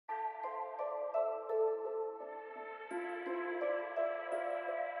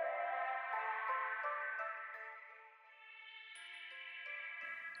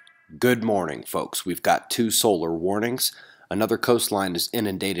Good morning, folks. We've got two solar warnings. Another coastline is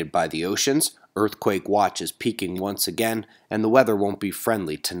inundated by the oceans. Earthquake watch is peaking once again, and the weather won't be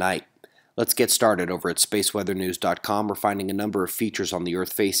friendly tonight. Let's get started over at spaceweathernews.com. We're finding a number of features on the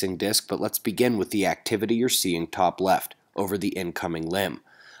Earth-facing disk, but let's begin with the activity you're seeing top left, over the incoming limb.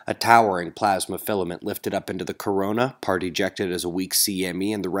 A towering plasma filament lifted up into the corona, part ejected as a weak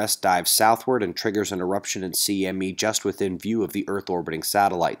CME, and the rest dives southward and triggers an eruption in CME just within view of the Earth-orbiting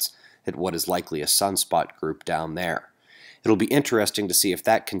satellites, at what is likely a sunspot group down there. It'll be interesting to see if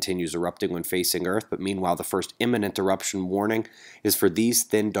that continues erupting when facing Earth, but meanwhile the first imminent eruption warning is for these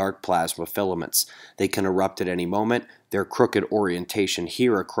thin dark plasma filaments. They can erupt at any moment. Their crooked orientation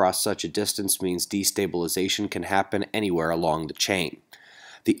here across such a distance means destabilization can happen anywhere along the chain.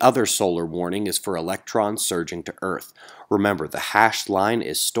 The other solar warning is for electrons surging to Earth. Remember, the hashed line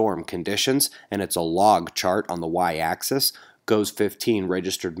is storm conditions, and it's a log chart on the y-axis. GOES 15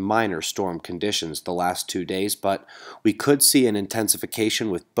 registered minor storm conditions the last 2 days, but we could see an intensification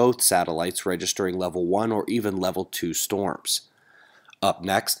with both satellites registering level 1 or even level 2 storms. Up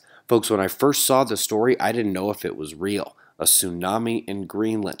next, folks, when I first saw the story, I didn't know if it was real. A tsunami in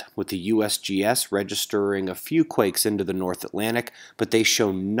Greenland, with the USGS registering a few quakes into the North Atlantic, but they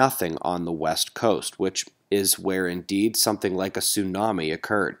show nothing on the west coast, which is where indeed something like a tsunami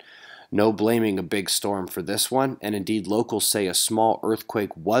occurred. No blaming a big storm for this one, and indeed locals say a small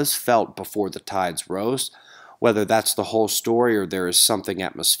earthquake was felt before the tides rose. Whether that's the whole story or there is something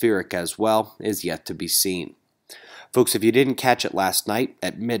atmospheric as well is yet to be seen. Folks, if you didn't catch it last night,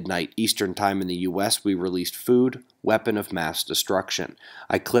 at midnight Eastern Time in the US, we released Food, Weapon of Mass Destruction.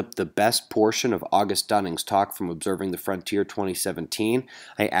 I clipped the best portion of August Dunning's talk from Observing the Frontier 2017.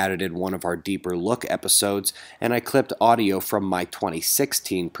 I added in one of our Deeper Look episodes, and I clipped audio from my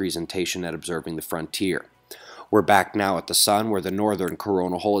 2016 presentation at Observing the Frontier. We're back now at the Sun, where the northern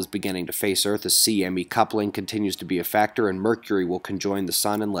corona hole is beginning to face Earth as CME coupling continues to be a factor, and Mercury will conjoin the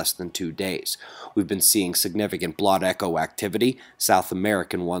Sun in less than 2 days. We've been seeing significant blot echo activity. South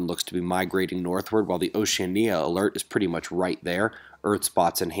American one looks to be migrating northward, while the Oceania alert is pretty much right there. Earth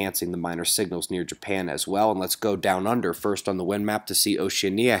spots enhancing the minor signals near Japan as well. And let's go down under first on the wind map to see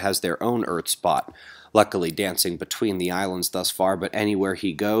Oceania has their own Earth spot. Luckily dancing between the islands thus far, but anywhere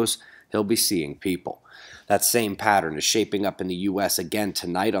he goes, he'll be seeing people. That same pattern is shaping up in the U.S. again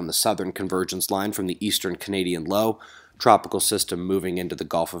tonight on the southern convergence line from the eastern Canadian low. Tropical system moving into the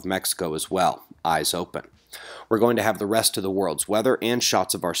Gulf of Mexico as well. Eyes open. We're going to have the rest of the world's weather and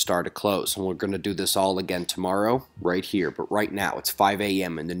shots of our star to close, and we're going to do this all again tomorrow, right here. But right now, it's 5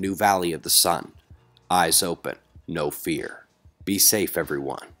 a.m. in the new Valley of the Sun. Eyes open. No fear. Be safe,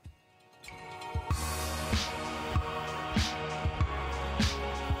 everyone.